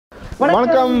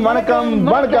வணக்கம் வணக்கம்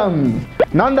வணக்கம்.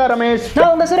 நான் தான் ரமேஷ்.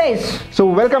 நான் உங்க Suresh. So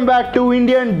welcome back to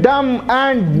Indian Dumb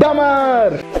and Dumber.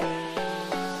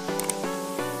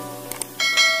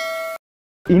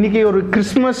 இன்னைக்கு ஒரு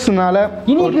கிறிஸ்மஸ்னால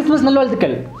கிறிஸ்மஸ்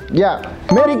நல்வாழ்த்துக்கள். யா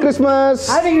merry Christmas.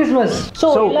 Happy Christmas. So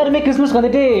எல்லாரும் கிறிஸ்மஸ்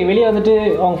வந்துட்டு வெளிய வந்துட்டு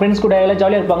அவங்க ஃப்ரெண்ட்ஸ் கூட எல்லாம்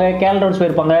ஜாலியா இருப்பாங்க, கேரல் ரவுண்ட்ஸ்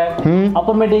போயிருப்பாங்க.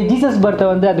 அப்புறமேட்டு ஜீசஸ் பர்த்டே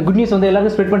வந்து அந்த குட் நியூஸ் வந்து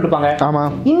எல்லாரும் ஸ்ப்ரெட் பண்ணிட்டு இருப்பாங்க. ஆமா.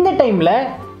 இந்த டைம்ல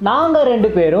நாங்க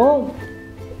ரெண்டு பேரும்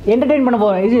என்டர்டெயின் பண்ண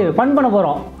போறோம், இது ஃபன் பண்ண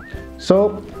போறோம். So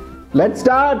let's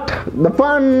start the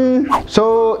fun. So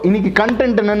இன்னைக்கு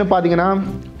கண்டென்ட் என்னன்னு பாத்தீங்கன்னா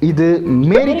இது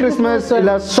மேரி கிறிஸ்மஸ்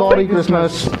இல்ல சாரி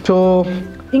கிறிஸ்மஸ். ஸோ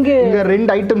இங்க ரெண்டு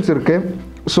ஐட்டம்ஸ் இருக்கு.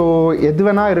 ஸோ எது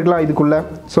வேணா இருக்கலாம் இதுக்குள்ள.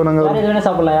 ஸோ நாங்கள் எது வேணா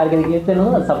சாப்பிடலாம், யாருக்கு எது வேணுமோ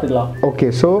அதை சாப்பிட்டுக்கலாம். ஓகே.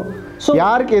 ஸோ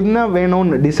யாருக்கு என்ன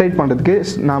வேணும்னு டிசைட் பண்ணுறதுக்கு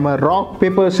நாம ராக்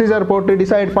பேப்பர் சீசர் போட்டு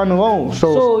டிசைட் பண்ணுவோம். ஸோ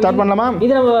ஸ்டார்ட் பண்ணலாமா?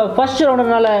 இது நம்ம first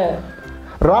ரவுண்ட்னால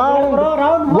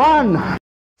round 1.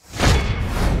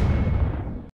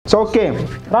 So okay,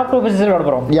 rock paper scissors ஓட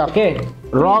போறோம். Okay,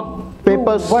 rock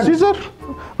paper scissors.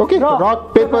 Okay, rock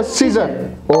paper scissors.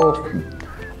 Oh,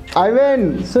 I win.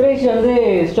 Suresh வந்து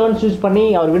ஸ்டோன் சூஸ் பண்ணி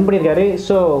அவர் வின் பண்ணிருக்காரு.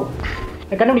 சோ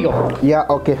கண்டுபிடிக்கும். Yeah,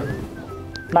 okay.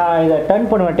 நான் இத டர்ன்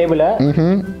பண்ணுவேன் டேபிள.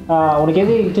 உனக்கு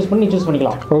எது சூஸ் பண்ணி சூஸ்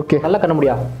பண்ணிக்கலாம். Okay. நல்லா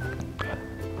கண்டுபிடியா.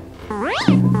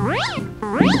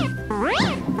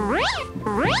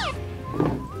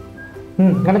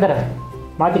 கண்டுதற.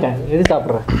 மாத்திட்டேன். எது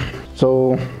சாப்பிடுற? So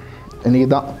இன்னைக்கு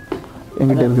தான்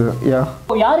என்கிட்ட இருக்குது. யா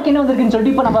யாருக்கு என்ன வந்திருக்குன்னு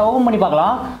சொல்லிட்டு இப்போ நம்ம ஓபன் பண்ணி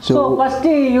பார்க்கலாம். சோ ஃபர்ஸ்ட்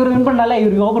இவரு வின் பண்ணால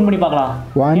இவருக்கு ஓபன் பண்ணி பார்க்கலாம்.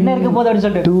 என்ன இருக்க போகுது அப்படி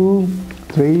சொல்லிட்டு 2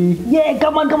 3 ஏ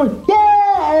கம் ஆன் ஏ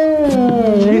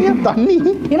தண்ணி.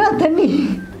 என்ன தண்ணி?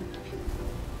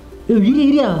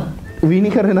 வீரியா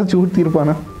வினிகர் என்ன ஊத்தி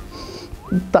இருப்பானா?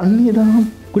 தண்ணி தான்.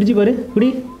 குடிச்சு பாரு,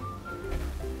 குடி.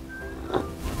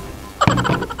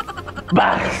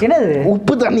 என்னது?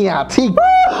 உப்பு தண்ணியா? சீ.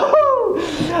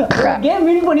 கேம்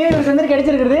வின் பண்ணி இவருக்கு வந்து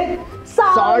கிடைச்சிருக்குது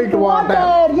சால்ட்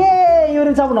வாட்டர். ஏ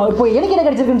இவருக்கு சாப்பிடணும். இப்போ எனக்கு என்ன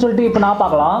கிடைச்சிருக்குன்னு சொல்லிட்டு இப்போ நான்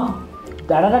பார்க்கலாம்.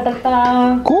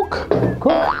 கோக்.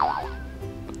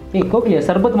 ஏய் கோக் இல்லையா,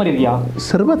 சர்பத் மாதிரி இருக்கியா?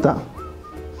 சர்பத்தா?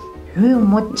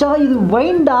 மச்சான் இது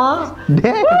வைன்டா.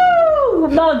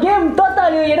 நான் கேம்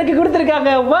தோத்தாலு எனக்கு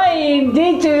கொடுத்துருக்காங்க வைன்.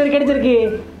 ஜெயிச்சு கிடைச்சிருக்கு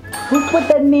உப்பு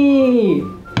தண்ணி.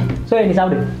 ஸோ நீ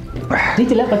சாப்பிடு.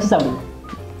 ஜெயிச்சில பச்சை சாப்பிடு.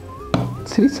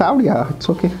 சரி சாப்பிடியா?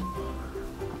 It's okay.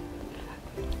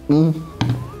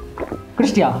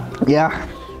 குடிச்சிட்டியா? யா.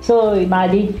 ஸோ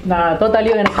நான்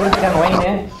தோத்தாலியும் எனக்கு கொடுத்துருக்காங்க வைனு.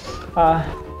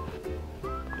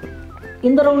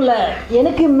 இந்த ரவுண்ட்ல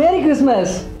எனக்கு merry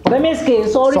Christmas, ரமேஷ்க்கு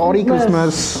sorry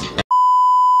Christmas.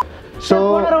 So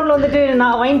போன ரவுண்ட்ல வந்துட்டு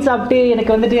நான் வைன் சாப்பிட்டு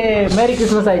எனக்கு வந்துட்டு மேரி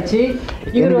கிறிஸ்மஸ் ஆயிடுச்சு.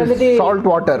 இவர் வந்துட்டு சால்ட்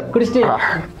வாட்டர் குடிச்சிட்டு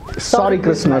சாரி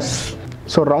கிறிஸ்மஸ்.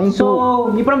 So round 2.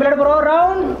 இப்போ நம்ம விளையாட போறோம்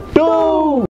ரவுண்ட்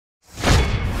 2.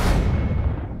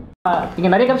 இங்க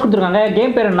நிறைய கப்ஸ் கொடுத்துருக்காங்க.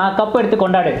 கேம் பேர் என்ன? கப் எடுத்து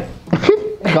கொண்டாடு.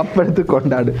 கப் எடுத்து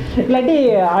கொண்டாடு இல்லாட்டி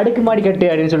அடுக்கு மாடி கட்டு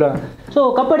அப்படின்னு சொல்லுவாங்க. ஸோ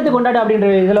கப் எடுத்து கொண்டாடு அப்படின்ற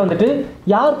இதில் வந்துட்டு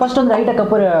யார் ஃபர்ஸ்ட் வந்து ரைட்டாக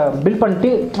கப்பை பில்ட்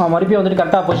பண்ணிட்டு மறுபடியும் வந்துட்டு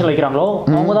கரெக்டாக பொசிஷன் வைக்கிறாங்களோ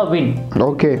அவங்க தான் வின்.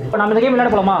 ஓகே. இப்போ நம்ம இந்த கேம்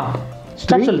விளையாட போலாமா?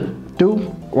 3 2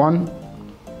 1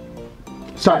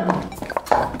 ஸ்டார்ட்.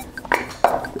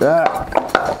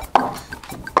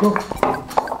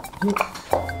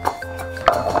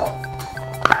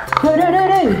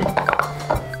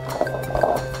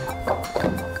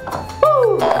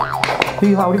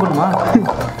 ஐயோ அப்படி பண்ணுமா?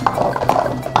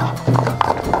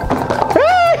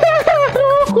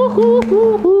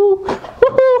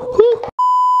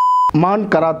 மான்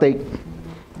கராத்தே.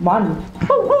 மான்.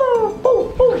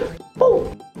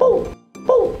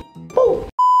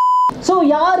 ஸோ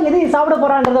யார் எது சாப்பிட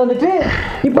போறான்றத வந்துட்டு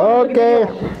இப்போ ஓகே.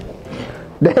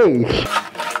 டேய்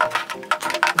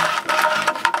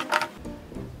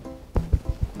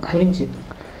புரிஞ்சு.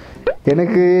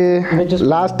 எனக்கு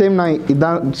லாஸ்ட் டைம் நான்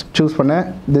இதான் சூஸ் பண்ணேன்.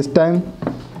 திஸ் டைம்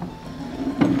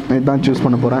இதான் சூஸ்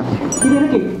பண்ண போகிறேன். இது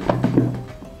இருக்கு.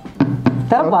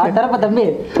 தரப்பா தம்பி.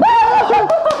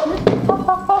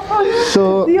 ஸோ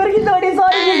இவருக்கு Todi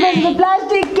sorry Christmas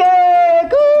plastic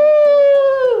cake.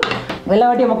 எல்லா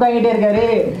வாட்டியும் முக்காங்கிட்டே இருக்காரு.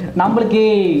 நம்மளுக்கு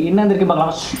என்ன இருக்கு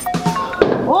பார்க்கலாம்.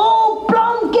 ஓ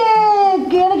ப்ளம்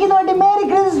கேக். எனக்கு இந்த வாட்டி மேரி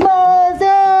கிறிஸ்மஸ்.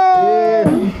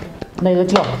 இதை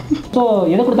வச்சுக்கோ. ஸோ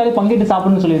எதை கொடுத்தாலும் பங்கிட்டு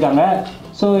சாப்பிடணும்னு சொல்லியிருக்காங்க.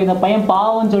 ஸோ இந்த பையன்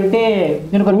பாவம்னு சொல்லிட்டு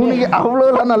எனக்கு உனக்கு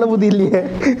அவ்வளோலாம் நல்ல புத்தி இல்லையே.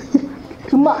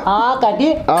 சும்மா காட்டி.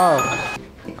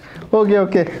 Okay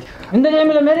okay. இந்த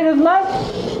டைமில் merry Christmas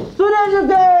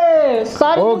சுரேஷுக்கு.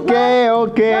 Okay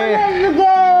okay.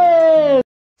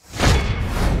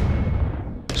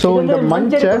 So இந்த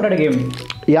மஞ்சள் கேம்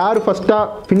யார் ஃபஸ்ட்டாக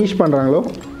ஃபினிஷ் பண்ணுறாங்களோ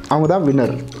அவங்க தான்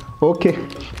வின்னர். ஓகே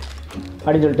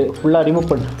அப்படின்னு சொல்லிட்டு ஃபுல்லாக ரிமூவ்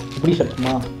பண்ணு. இப்படி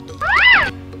சொல்லுமா?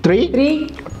 3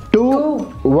 2 2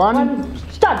 1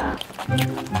 ஸ்டார்ட்.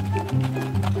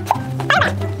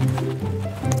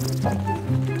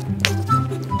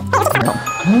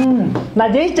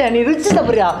 நான் ஜெயிச்சேன், நீ ரிச்சு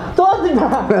சாப்பிடுறியா?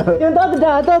 தோத்துட்டான்.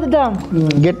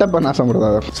 கெட்டப் பண்ண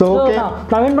சம்பிரதாயம். ஸோ ஓகே,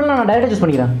 நான் வின் பண்ணலாம். நான் டைரக்டா சூஸ்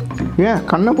பண்ணிக்கிறேன். ஏன்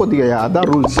கண்ணை பொத்திக்கையா? அதான்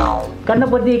ரூல்ஸ். கண்ணை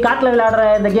பொத்தி காட்டில் விளையாடுற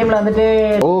இந்த கேம்ல வந்துட்டு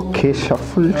ஓகே,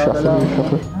 ஷஃபிள்.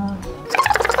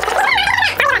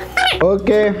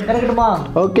 ஓகே, இறக்கட்டுமா?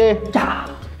 ஓகே,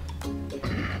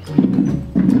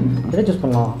 எதை சூஸ்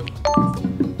பண்ணலாம்?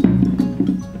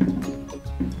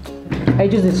 I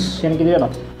choose this. எனக்கு இது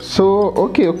வேணும். ஸோ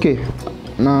ஓகே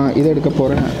நான் இதை எடுக்க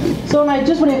போகிறேன். ஸோ நான்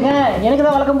சூஸ் பண்ணியிருக்கேன். எனக்கு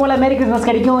தான் வழக்கம் போல் மேரி கிறிஸ்மஸ்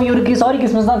கிடைக்கும், இவருக்கு சாரி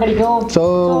கிறிஸ்மஸ் தான் கிடைக்கும். ஸோ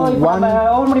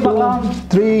 1 பண்ணி பார்க்கலாம்.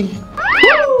 3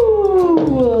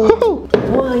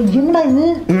 என்னடா இது?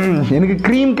 எனக்கு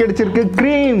க்ரீம் கிடைச்சிருக்கு.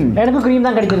 க்ரீம், எனக்கு க்ரீம்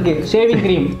தான் கிடைச்சிருக்கு. Shaving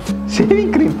cream.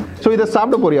 ஸோ இதை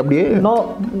சாப்பிட போறியா? அப்படியே நோ.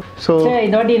 ஸோ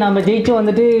இந்த வாட்டி நம்ம ஜெயிச்சும்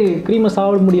வந்துட்டு க்ரீமை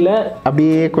சாப்பிட முடியல.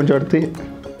 அப்படியே கொஞ்சம் எடுத்து.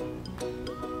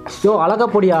 யோ அழகா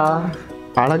பொடியா?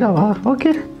 அழகாவா?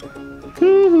 ஓகே.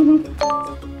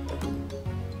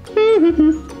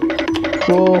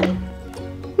 ஓ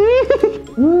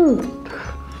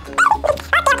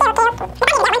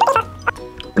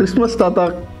கிறிஸ்மஸ் தாத்தா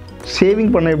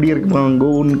ஷேவிங் பண்ண எப்படி இருக்கு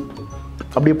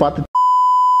அப்படியே பார்த்து.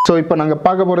 ஸோ இப்போ நாங்கள்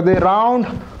பார்க்க போகிறது ரவுண்ட்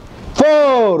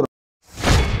 4.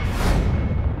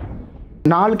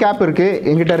 4 கேப் இருக்கு.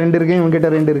 எங்கிட்ட 2 இருக்கு, இவங்கிட்ட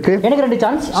 2 இருக்கு. எனக்கு 2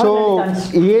 சான்ஸ். ஸோ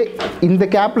இந்த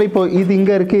கேப்ல இப்போ இது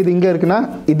இங்கே இருக்கு, இது இங்கே இருக்குன்னா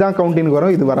இதுதான் கவுண்டிங்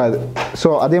வரும், இது வராது. ஸோ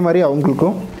அதே மாதிரி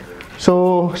அவங்களுக்கும். ஸோ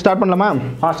ஸ்டார்ட் பண்ணலாமா?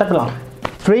 ஸ்டார்ட் பண்ணலாம்.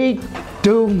 3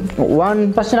 2 1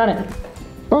 ஃபர்ஸ்ட் நானு.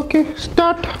 Okay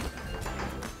start.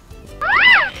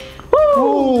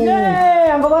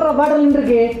 அங்க வர்ற பாட்டில்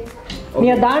இருக்கு. நீ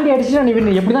தாண்டி அடிச்சுட்டா நீ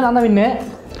வின்னு. எப்படிதான் நான் தான் வின்னு.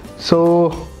 So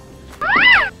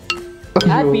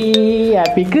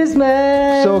happy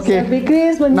Christmas. Okay, happy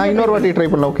Christmas. நான் இன்னொரு வாட்டி ட்ரை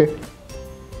பண்ணலாம். ஓகே.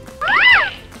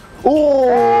 ஓ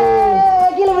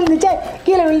கீழே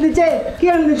விழுந்துச்சே.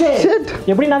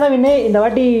 எப்படி நான் தான் வின்னு. இந்த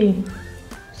வாட்டி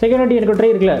செகண்ட் வாட்டி எனக்கு ட்ரை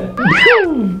இருக்குல்ல.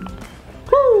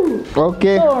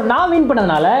 ஓகே. ஸோ நான் வின்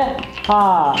பண்ணதுனால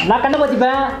நான் கண்ணை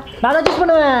பார்த்திப்பேன். நான் தான் சூஸ்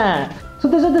பண்ணுவேன்.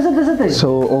 சுத்து. So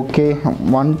okay,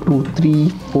 1 2 3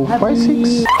 4 5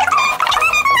 6.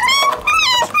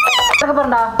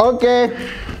 பாருடா. ஓகே.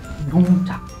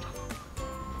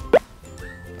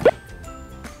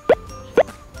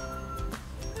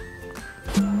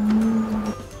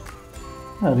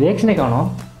 ரியாக்ஷனே காணோம்.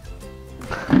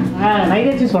 நான்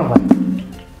இதை சூஸ் பண்ணுறேன்.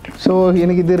 ஸோ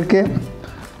எனக்கு இது இருக்கு.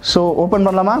 ஸோ ஓப்பன்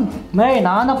பண்ணலாமா?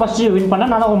 நான் தான் ஃபர்ஸ்ட் வின் பண்ணேன்.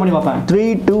 நான் தான் ஓப்பன் பண்ணி பார்ப்பேன். 3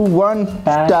 2 1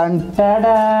 ஸ்டார்ட்.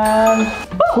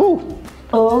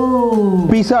 O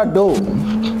pizza to.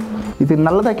 இது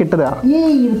நல்லதா கெட்டதா?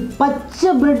 ஏய் இது பச்சை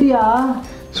பிரெட்டியா?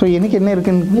 ஸோ எனக்கு என்ன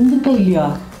இருக்குன்னு வெந்திருக்கா இல்லையா?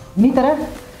 நீ தர.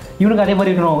 இவனுக்கு அதே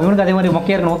மாதிரி இருக்கணும், இவனுக்கு அதே மாதிரி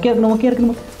மொக்கையா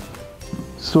இருக்கணும்.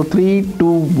 ஸோ 3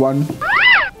 2 1.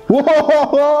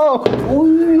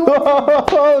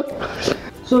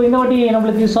 ஸோ இந்த வாட்டி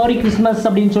நம்மளுக்கு சாரி கிறிஸ்மஸ்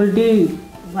அப்படின்னு சொல்லிட்டு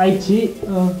ஆயிடுச்சு.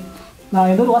 நான்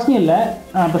எந்த ஒரு வாசனையும் இல்லை.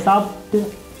 இப்போ சாப்பிட்டு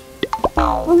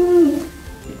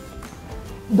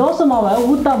தோசை மாவை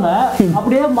ஊத்தாம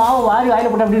அப்படியே மாவை வாரி வாயில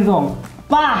போட்டு அப்படி இருக்கும்.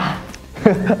 பா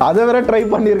அதை வேற ட்ரை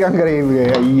பண்ணியிருக்காங்க.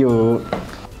 ஐயோ.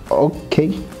 ஓகே,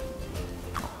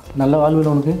 நல்ல வாழ்வு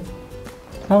உனக்கு.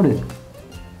 சாப்பிடு.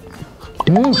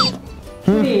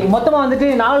 மொத்தமா வந்துட்டு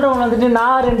 4 ரவுண்ட் வந்துட்டு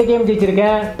நான் 2 கேம்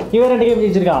ஜெயிச்சிருக்கேன், இவன் 2 கேம்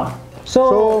ஜெயிச்சிருக்கான். So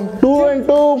 2 and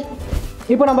 2.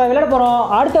 இப்போ நம்ம விளையாட போறோம்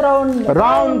அடுத்த ரவுண்ட்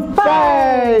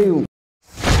 5.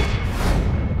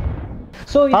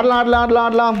 ஸோ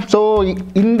ஆடலாம். ஸோ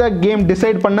இந்த கேம்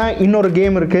டிசைட் பண்ண இன்னொரு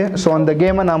கேம் இருக்கு. ஸோ அந்த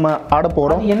கேமை நாம ஆட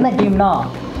போறோம். என்ன கேம்னா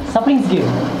சப்ளிங்ஸ் கேம்.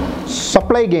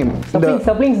 Supply game.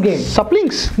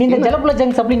 சப்ளிங்ஸ். நீ இந்த ஜலப்புல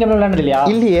ஜங் சப்ளிங் கேம் விளையாடுறது இல்லையா?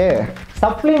 இல்லையே.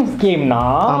 சப்ளிங்ஸ் கேம்னா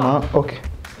ஆமா. ஓகே.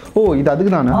 ஓ இது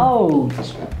அதுக்கு தானே.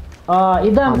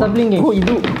 இதான் சப்ளிங் கேம். ஓ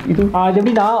இது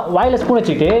எப்படின்னா வாயில ஸ்பூன்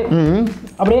வச்சுட்டு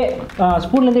அப்படியே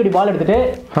ஸ்பூன்ல இருந்து இப்படி பால் எடுத்துட்டு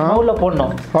பவுல்ல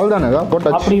போடணும். அவ்வளவுதானே?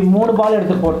 போட்டாச்சு. அப்படி 3 பால்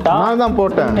எடுத்து போட்டா நான் தான்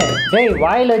போட்டேன். டேய்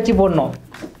வாயில வச்சு போடணும்.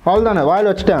 அவ்வளவுதானே?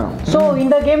 வாயில வச்சிட்டேன். சோ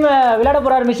இந்த கேம் விளையாட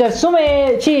போறாரு மிஸ்டர்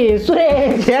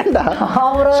சுரேஷ். ஏண்டா?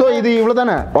 சோ இது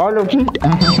இவ்வளவுதானே? வாயில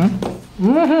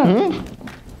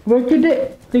வச்சுட்டு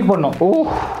தூக்கி போடணும்.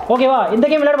 ஓகேவா? இந்த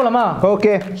கேம் விளையாட போலாமா?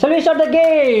 Okay. Shall we start the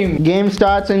game? Game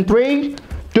starts in 3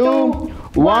 2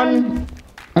 1.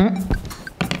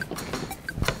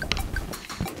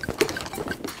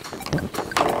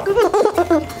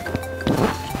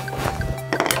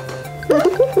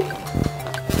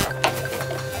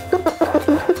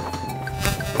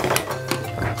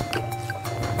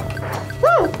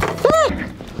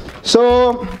 So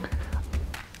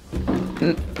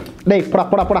டேய்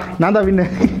போடா நான் தான் வின்னு.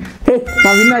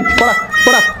 நான் வின் ஆச்சு. போடா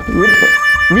போடா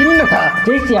வின்னுடா.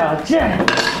 ஜெயிச்சியா?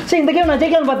 சரி இந்த கேம் நான்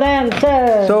ஜெயிக்கலாம்னு பார்த்தேன்.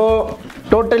 ஸோ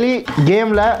டோட்டலி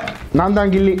கேமில் நான்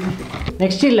தான் கில்லி.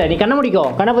 நெக்ஸ்ட் இல்லை, நீ கண்ணை முடிக்கோ,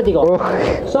 கண்ணை பற்றிக்கோ.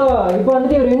 ஸோ இப்போ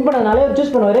வந்துட்டு இவர் வின் பண்ணதுனால இவர்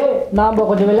சூஸ் பண்ணுவார். நாம்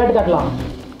கொஞ்சம் விளையாட்டு காட்டலாம்.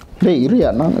 டேய் இருயா,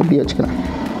 நான் எப்படி வச்சுக்கிறேன்.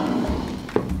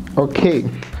 ஓகே.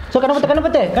 ஸோ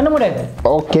கண்ணை மூடு.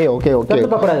 Okay okay okay.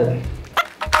 பார்க்கக்கூடாது.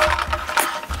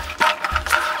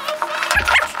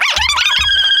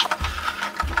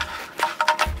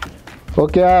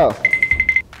 ஓகே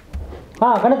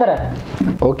கண்ணு தர.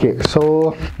 ஓகே. ஸோ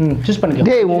சூஸ் பண்ணிக்கோ.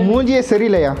 டேய் உன் மூஞ்சியே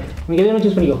சரியில்லையா? நீங்கள் எதுவும்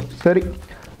சூஸ் பண்ணிக்கோ. சரி,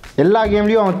 எல்லா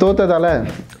கேம்லேயும் அவன் தோத்ததால்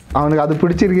அவனுக்கு அது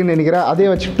பிடிச்சிருக்குன்னு நினைக்கிறேன். அதே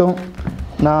வச்சுக்கிட்டோம்,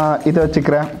 நான் இதை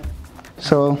வச்சுக்கிறேன்.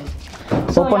 ஸோ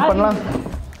ஓப்பன் பண்ணலாம்.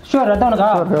 ஷூர், அதான் உனக்கா?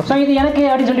 ஸோ இது எனக்கு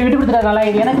அப்படின்னு சொல்லி விட்டு கொடுத்துட்டாங்களா?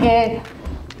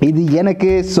 இது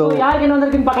எனக்கு. ஸோ யாருக்கு என்ன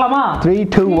வந்திருக்குன்னு பார்க்கலாமா? 3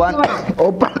 2 1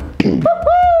 ஓப்பன்.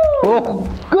 ஓ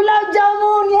குலாப்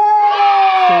ஜாமுன்.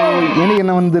 எனக்கு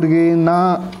என்ன வந்திருக்கு?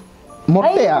 நான்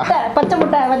முட்டையா? பச்சை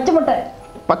முட்டை.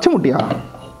 பச்சை முட்டையா?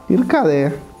 இருக்காதே.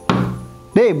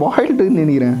 டேய் பாயில்டுன்னு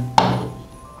நினைக்கிறேன்.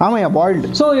 ஆமாய்யா பாயில்டு.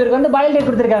 ஸோ இவருக்கு வந்து பாயில்டு எக்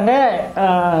கொடுத்துருக்காங்க.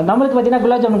 நம்மளுக்கு பார்த்தீங்கன்னா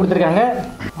குலாப் ஜாமுன் கொடுத்துருக்காங்க.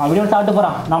 அப்படியே சாப்பிட்டு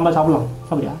போகிறான். நம்ம சாப்பிடலாம்.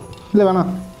 சாப்பிடியா? இல்லை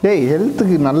வேணாம். டேய்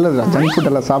ஹெல்த்துக்கு நல்லதுடா, ஜங்க்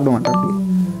ஃபுட் எல்லாம் சாப்பிட மாட்டேன்.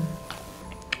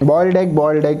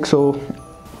 Boiled egg. ஸோ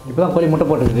இப்போ தான் கோழி முட்டை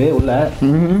போட்டுருக்கு உள்ள.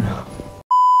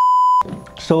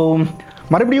 ஸோ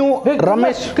மறுபடியும்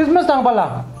ரமேஷ் கிறிஸ்மஸ் சாங்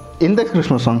பாடலாம். எந்த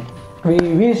Christmas song? We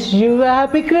wish you a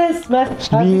happy Christmas.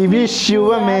 We wish you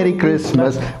a Merry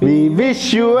Christmas. We wish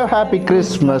you a Happy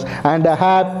Christmas and a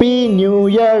Happy New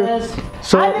Year.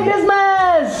 So Happy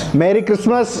Christmas. Merry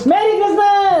Christmas. Merry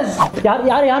Christmas.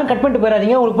 யாரும் cut பண்ணிட்டு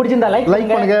போறாதீங்க. உங்களுக்கு பிடிச்சிருந்தா like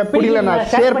பண்ணுங்க, பிடிக்கலனா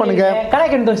share பண்ணுங்க,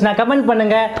 correct தோணுச்சுனா comment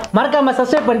பண்ணுங்க, மறக்காம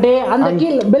subscribe பண்ணிட்டு அந்த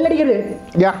கீழ பெல் அடிக்குது.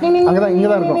 யா இங்க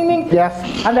தான் இருக்கும். எஸ்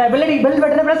அந்த பெல்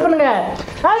பட்டனை பிரஸ் பண்ணுங்க.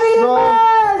 Happy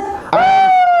Christmas.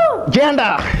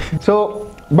 ஜெண்டா. So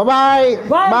bye bye.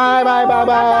 Bye bye bye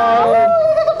bye.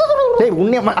 Hey,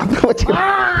 unne ma approach.